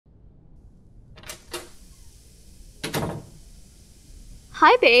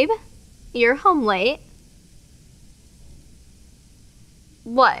Hi, babe. You're home late.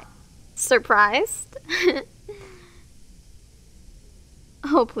 What? Surprised?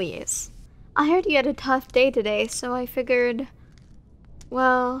 Oh, please. I heard you had a tough day today, so I figured,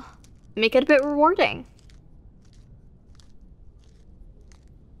 well, make it a bit rewarding.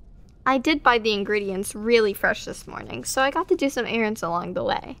 I did buy the ingredients really fresh this morning, so I got to do some errands along the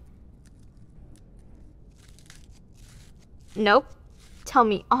way. Nope. Tell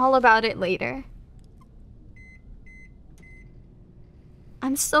me all about it later.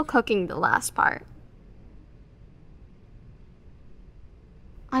 I'm still cooking the last part.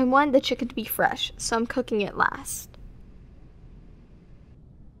 I want the chicken to be fresh, so I'm cooking it last.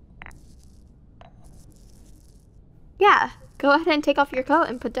 Yeah, go ahead and take off your coat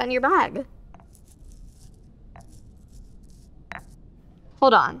and put down your bag.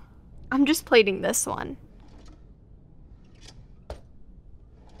 Hold on. I'm just plating this one.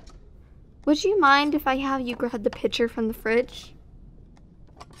 Would you mind if I have you grab the pitcher from the fridge?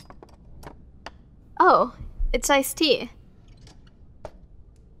 Oh, it's iced tea.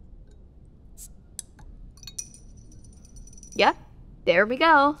 Yep, there we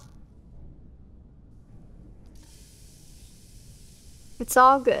go. It's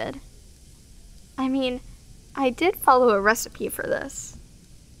all good. I mean, I did follow a recipe for this.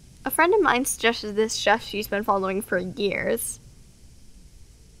 A friend of mine suggested this chef she's been following for years.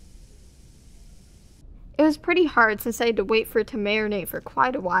 It was pretty hard since I had to wait for it to marinate for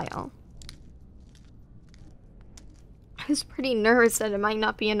quite a while. I was pretty nervous that it might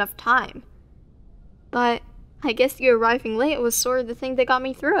not be enough time. But I guess you arriving late was sort of the thing that got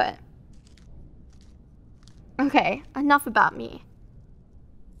me through it. Okay, enough about me.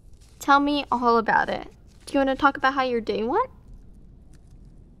 Tell me all about it. Do you want to talk about how your day went?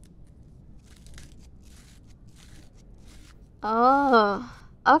 Oh,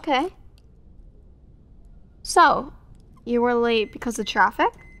 okay. So, you were late because of traffic?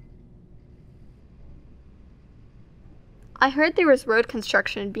 I heard there was road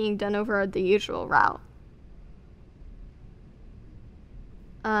construction being done over the usual route.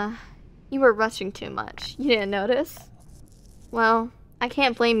 You were rushing too much. You didn't notice? Well, I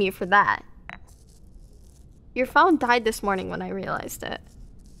can't blame you for that. Your phone died this morning when I realized it.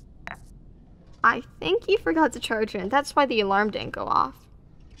 I think you forgot to charge it, and that's why the alarm didn't go off.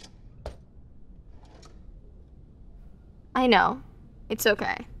 I know. It's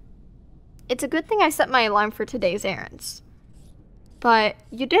okay. It's a good thing I set my alarm for today's errands. But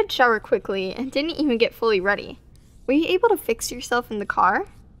you did shower quickly and didn't even get fully ready. Were you able to fix yourself in the car?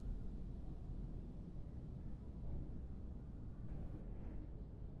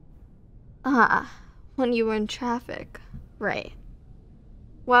 Ah, when you were in traffic. Right.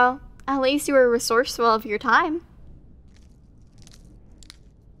 Well, at least you were resourceful of your time.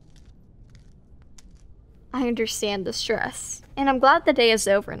 I understand the stress, and I'm glad the day is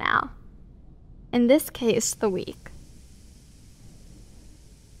over now. In this case, the week.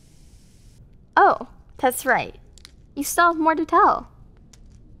 Oh, that's right. You still have more to tell.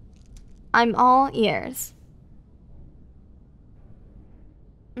 I'm all ears.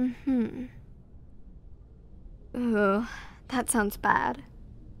 Ooh, that sounds bad.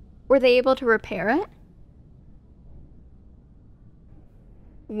 Were they able to repair it?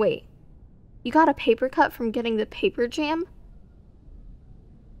 Wait, you got a paper cut from getting the paper jam?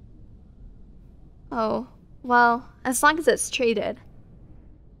 Oh, well, as long as it's treated.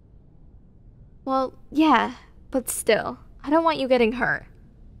 Well, yeah, but still, I don't want you getting hurt.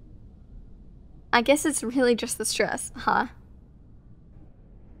 I guess it's really just the stress, huh?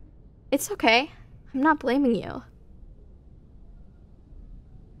 It's okay. I'm not blaming you.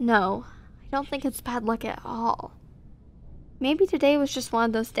 No, I don't think it's bad luck at all. Maybe today was just one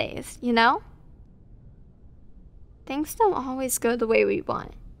of those days, you know? Things don't always go the way we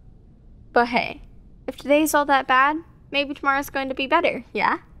want. But hey, if today's all that bad, maybe tomorrow's going to be better,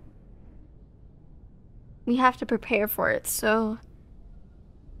 yeah? We have to prepare for it, so...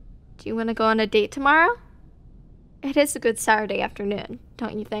 Do you want to go on a date tomorrow? It is a good Saturday afternoon,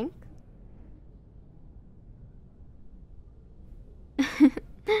 don't you think?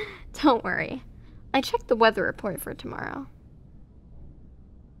 Don't worry. I checked the weather report for tomorrow.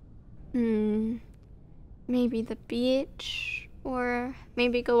 Maybe the beach, or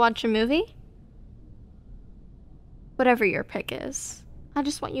maybe go watch a movie? Whatever your pick is. I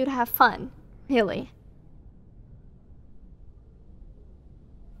just want you to have fun, really.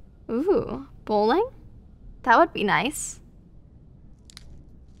 Ooh, bowling? That would be nice.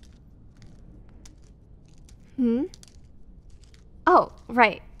 Oh,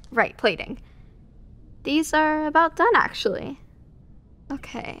 right, plating. These are about done, actually.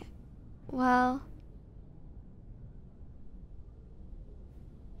 Okay, well...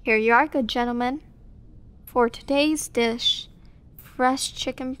 Here you are, good gentlemen. For today's dish, fresh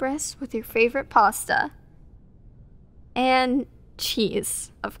chicken breast with your favorite pasta. And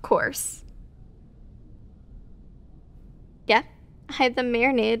cheese, of course. Yep, I had them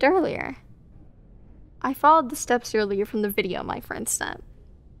marinated earlier. I followed the steps earlier from the video my friend sent.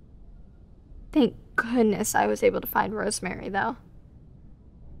 Thank goodness I was able to find rosemary, though.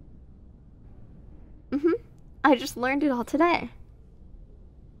 I just learned it all today.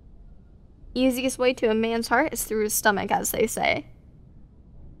 Easiest way to a man's heart is through his stomach, as they say.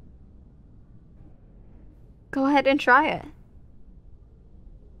 Go ahead and try it.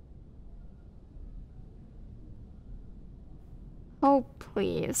 Oh,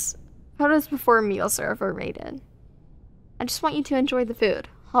 please. Photos before meals are overrated. I just want you to enjoy the food,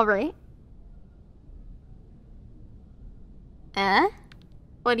 alright?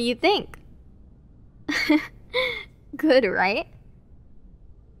 What do you think? Good, right?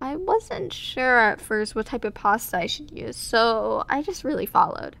 I wasn't sure at first what type of pasta I should use, so I just really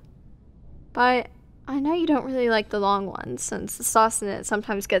followed. But I know you don't really like the long ones, since the sauce in it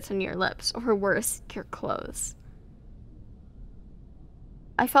sometimes gets on your lips, or worse, your clothes.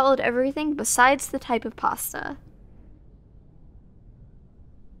 I followed everything besides the type of pasta.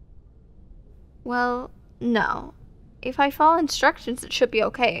 Well, no. If I follow instructions, it should be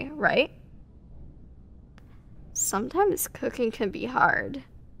okay, right? Sometimes cooking can be hard,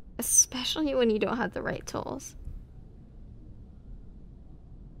 especially when you don't have the right tools.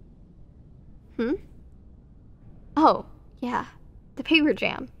 Oh, yeah, the paper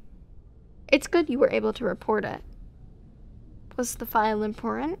jam. It's good you were able to report it. Was the file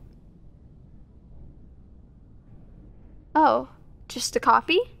important? Oh, just a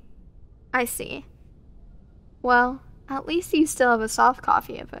copy? I see. Well, at least you still have a soft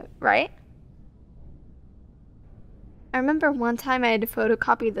copy of it, right? I remember one time I had to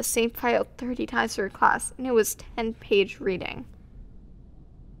photocopy the same file 30 times for a class, and it was 10-page reading.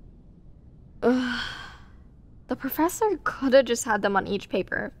 Ugh. The professor could have just had them on each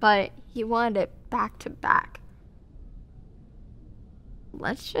paper, but he wanted it back to back.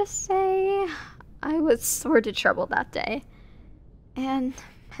 Let's just say I was sort of trouble that day, and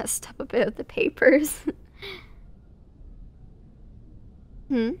messed up a bit of the papers.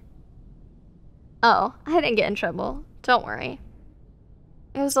 Oh, I didn't get in trouble. Don't worry.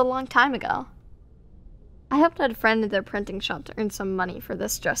 It was a long time ago. I helped out a friend at their printing shop to earn some money for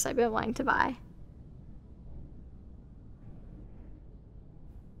this dress I've been wanting to buy.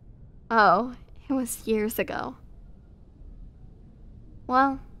 Oh, it was years ago.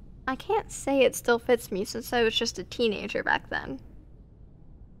 Well, I can't say it still fits me since I was just a teenager back then.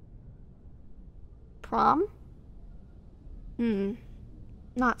 Prom?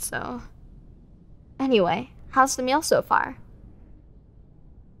 Not so. Anyway, how's the meal so far?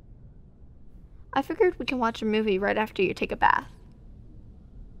 I figured we can watch a movie right after you take a bath.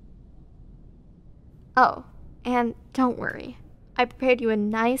 Oh, and don't worry. I prepared you a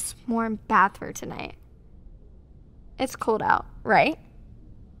nice, warm bath for tonight. It's cold out, right?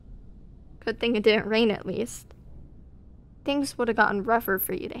 Good thing it didn't rain at least. Things would have gotten rougher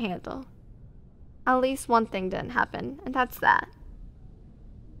for you to handle. At least one thing didn't happen, and that's that.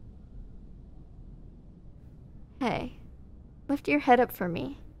 Hey, lift your head up for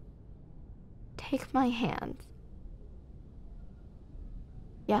me. Take my hand.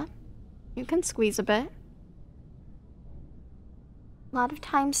 Yeah, you can squeeze a bit. A lot of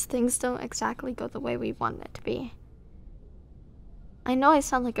times things don't exactly go the way we want it to be. I know I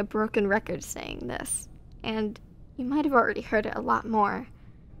sound like a broken record saying this, and you might have already heard it a lot more,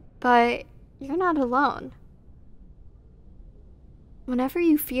 but you're not alone. Whenever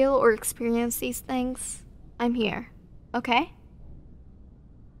you feel or experience these things, I'm here, okay?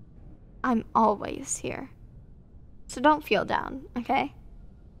 I'm always here. So don't feel down, okay?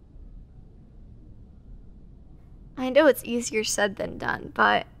 I know it's easier said than done,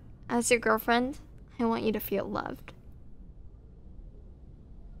 but as your girlfriend, I want you to feel loved.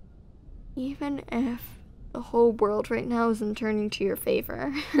 Even if the whole world right now isn't turning to your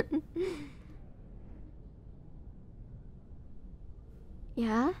favor.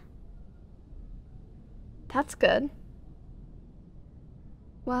 Yeah? That's good.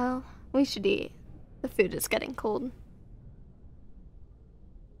 Well, we should eat. The food is getting cold.